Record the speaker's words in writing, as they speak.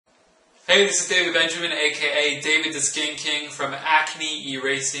Hey, this is David Benjamin, aka David the Skin King from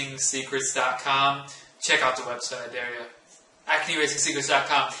AcneErasingSecrets.com. Check out the website, I dare you.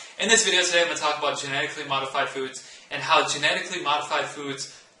 AcneErasingSecrets.com. In this video today, I'm going to talk about genetically modified foods and how genetically modified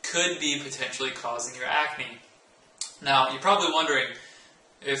foods could be potentially causing your acne. Now, you're probably wondering,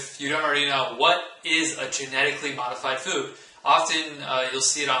 if you don't already know, what is a genetically modified food? Often you'll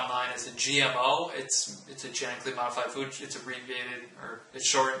see it online as a GMO. It's a genetically modified food. It's abbreviated, or it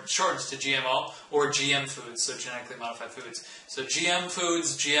shortens to GMO, or GM foods, so genetically modified foods. So GM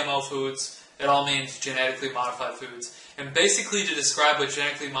foods, GMO foods, it all means genetically modified foods. And basically, to describe what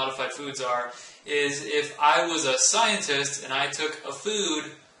genetically modified foods are, is if I was a scientist and I took a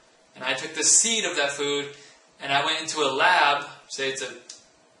food, and I took the seed of that food, and I went into a lab, say it's a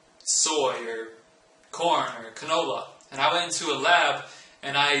soy or corn or canola, and I went into a lab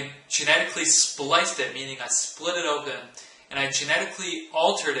and I genetically spliced it, meaning I split it open, and I genetically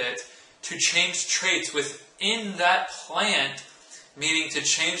altered it to change traits within that plant, meaning to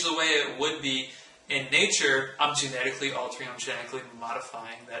change the way it would be in nature. I'm genetically altering, I'm genetically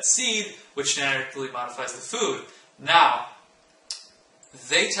modifying that seed, which genetically modifies the food. Now,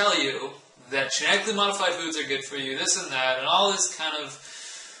 they tell you that genetically modified foods are good for you, this and that, and all this kind of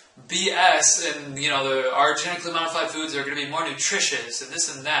BS, and our genetically modified foods are going to be more nutritious, and this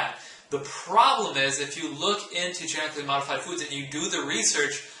and that. The problem is, if you look into genetically modified foods and you do the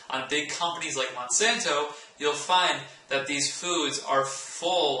research on big companies like Monsanto, you'll find that these foods are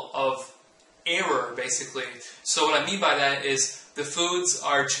full of error, basically. So what I mean by that is the foods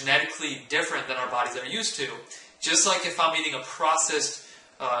are genetically different than our bodies are used to. Just like if I'm eating a processed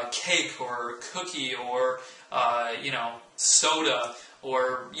cake or cookie or soda,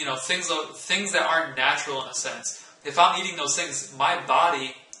 or things that aren't natural in a sense. If I'm eating those things, my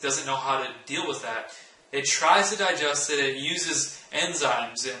body doesn't know how to deal with that. It tries to digest it. It uses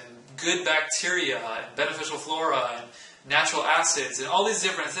enzymes and good bacteria and beneficial flora and natural acids and all these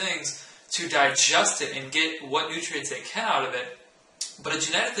different things to digest it and get what nutrients it can out of it. But a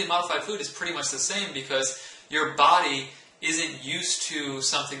genetically modified food is pretty much the same, because your body isn't used to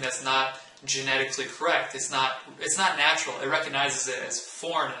something that's not genetically correct. It's not natural. It recognizes it as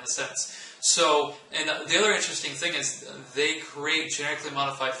foreign in a sense. So, and the other interesting thing is they create genetically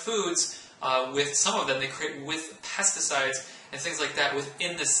modified foods with some of them. They create with pesticides and things like that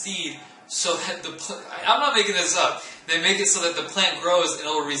within the seed, so that I'm not making this up. They make it so that the plant grows and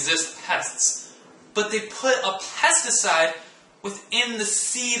it'll resist pests. But they put a pesticide within the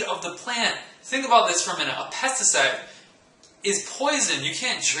seed of the plant. Think about this for a minute. A pesticide is poison. You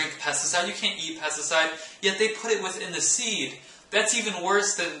can't drink pesticide, you can't eat pesticide, yet they put it within the seed. That's even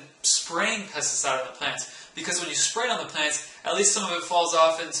worse than spraying pesticide on the plants, because when you spray it on the plants, at least some of it falls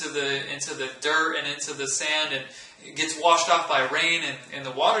off into the dirt and into the sand, and it gets washed off by rain and the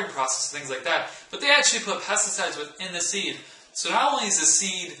watering process, things like that. But they actually put pesticides within the seed. So not only is the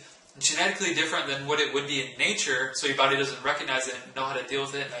seed genetically different than what it would be in nature, so your body doesn't recognize it and know how to deal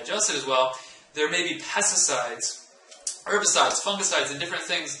with it and digest it as well, there may be pesticides, herbicides, fungicides, and different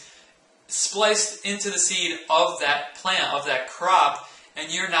things spliced into the seed of that plant, of that crop, and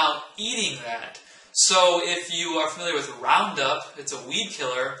you're now eating that. So if you are familiar with Roundup, it's a weed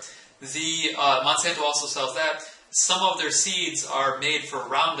killer. Monsanto also sells that. Some of their seeds are made for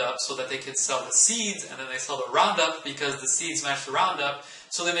Roundup so that they can sell the seeds, and then they sell the Roundup because the seeds match the Roundup,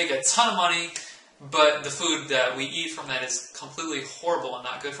 so they make a ton of money, but the food that we eat from that is completely horrible and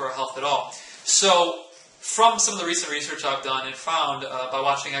not good for our health at all. So, from some of the recent research I've done and found by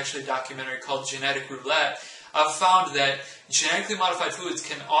watching actually a documentary called Genetic Roulette, I've found that genetically modified foods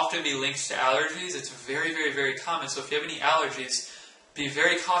can often be linked to allergies. It's very, very, very common. So if you have any allergies, be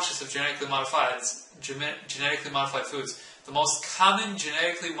very cautious of genetically modified foods. The most common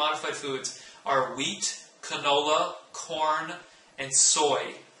genetically modified foods are wheat, canola, corn, and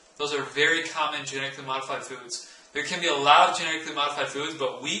soy. Those are very common genetically modified foods. There can be a lot of genetically modified foods,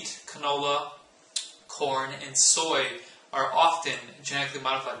 but wheat, canola, corn, and soy are often genetically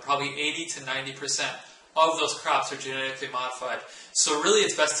modified. Probably 80 to 90% of those crops are genetically modified. So really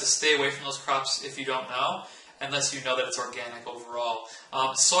it's best to stay away from those crops if you don't know, unless you know that it's organic overall.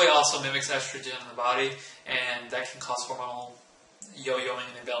 Soy also mimics estrogen in the body, and that can cause hormonal yo-yoing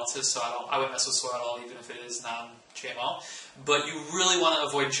and imbalances, so I wouldn't mess with soy at all, even if it is non-GMO. But you really want to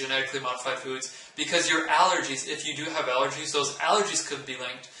avoid genetically modified foods, because your allergies, if you do have allergies, those allergies could be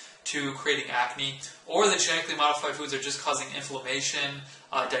linked to creating acne, or the genetically modified foods are just causing inflammation,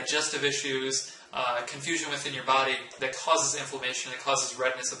 digestive issues, confusion within your body that causes inflammation, that causes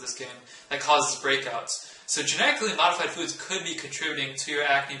redness of the skin, that causes breakouts. So genetically modified foods could be contributing to your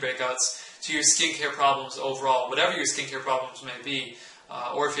acne breakouts, to your skincare problems overall, whatever your skincare problems may be.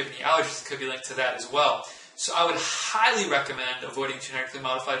 or if you have any allergies, it could be linked to that as well. So I would highly recommend avoiding genetically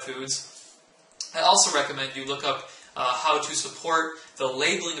modified foods. I also recommend you look up how to support the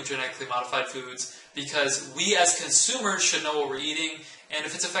labeling of genetically modified foods, because we as consumers should know what we're eating, and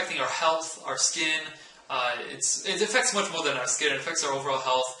if it's affecting our health, our skin, it affects much more than our skin. It affects our overall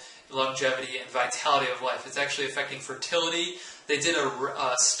health, longevity, and vitality of life. It's actually affecting fertility. They did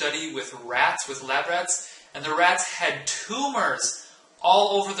a study with rats, with lab rats, and the rats had tumors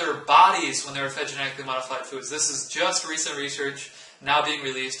all over their bodies when they were fed genetically modified foods. This is just recent research now being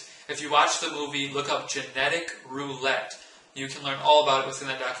released. If you watch the movie, look up Genetic Roulette. You can learn all about it within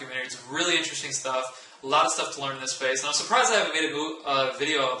that documentary. It's really interesting stuff. A lot of stuff to learn in this space. And I'm surprised I haven't made a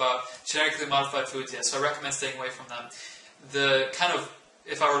video about genetically modified foods yet, so I recommend staying away from them.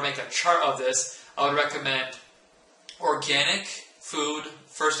 If I were to make a chart of this, I would recommend organic food,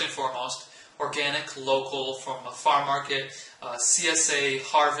 first and foremost. Organic, local, from a farm market. CSA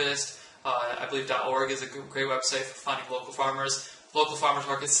Harvest, I believe .org is a great website for finding local farmers. Local farmers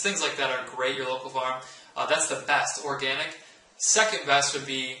markets, things like that are great, your local farm. That's the best, organic. Second best would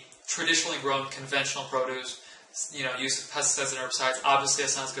be traditionally grown conventional produce, use of pesticides and herbicides. Obviously that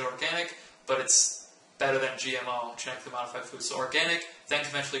sounds good, organic, but it's better than GMO, genetically modified foods. So organic, then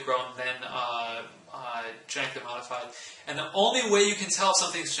conventionally grown, then genetically modified. And the only way you can tell if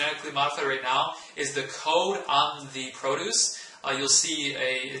something's genetically modified right now is the code on the produce. You'll see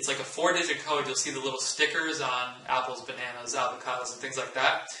it's like a 4-digit code. You'll see the little stickers on apples, bananas, avocados, and things like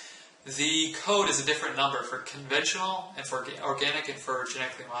that. The code is a different number for conventional and for organic and for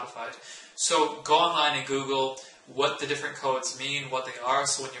genetically modified. So go online and Google what the different codes mean, what they are,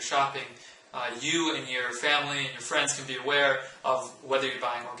 so when you're shopping, you and your family and your friends can be aware of whether you're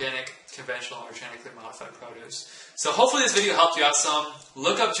buying organic, conventional, or genetically modified produce. So hopefully this video helped you out some.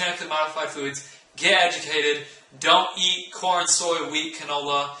 Look up genetically modified foods, get educated, don't eat corn, soy, wheat,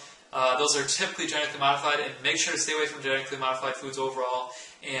 canola. Those are typically genetically modified, and make sure to stay away from genetically modified foods overall,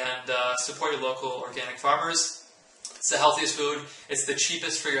 and support your local organic farmers. It's the healthiest food. It's the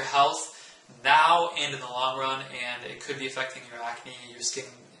cheapest for your health now and in the long run, and it could be affecting your acne, your skin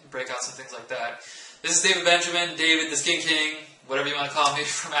breakouts, and things like that. This is David Benjamin, David the Skin King, whatever you want to call me,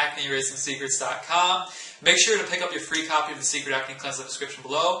 from acne-erasing-secrets.com. Make sure to pick up your free copy of the Secret Acne Cleanse in the description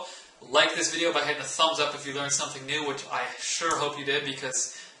below. Like this video by hitting a thumbs up if you learned something new, which I sure hope you did,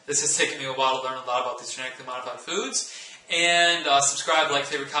 because this has taken me a while to learn a lot about these genetically modified foods. And subscribe, like,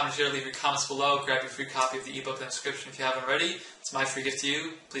 favorite, comment, share, leave your comments below. Grab your free copy of the ebook in the description if you haven't already. It's my free gift to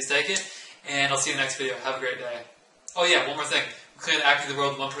you. Please take it. And I'll see you in the next video. Have a great day. Oh yeah, one more thing. We're clearing the acne of the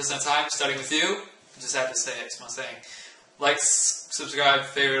world 1% at a time, starting with you. I just had to say it. It's my saying. Like, subscribe,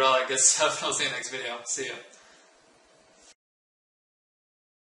 favorite, all that good stuff. I'll see you in the next video. See ya.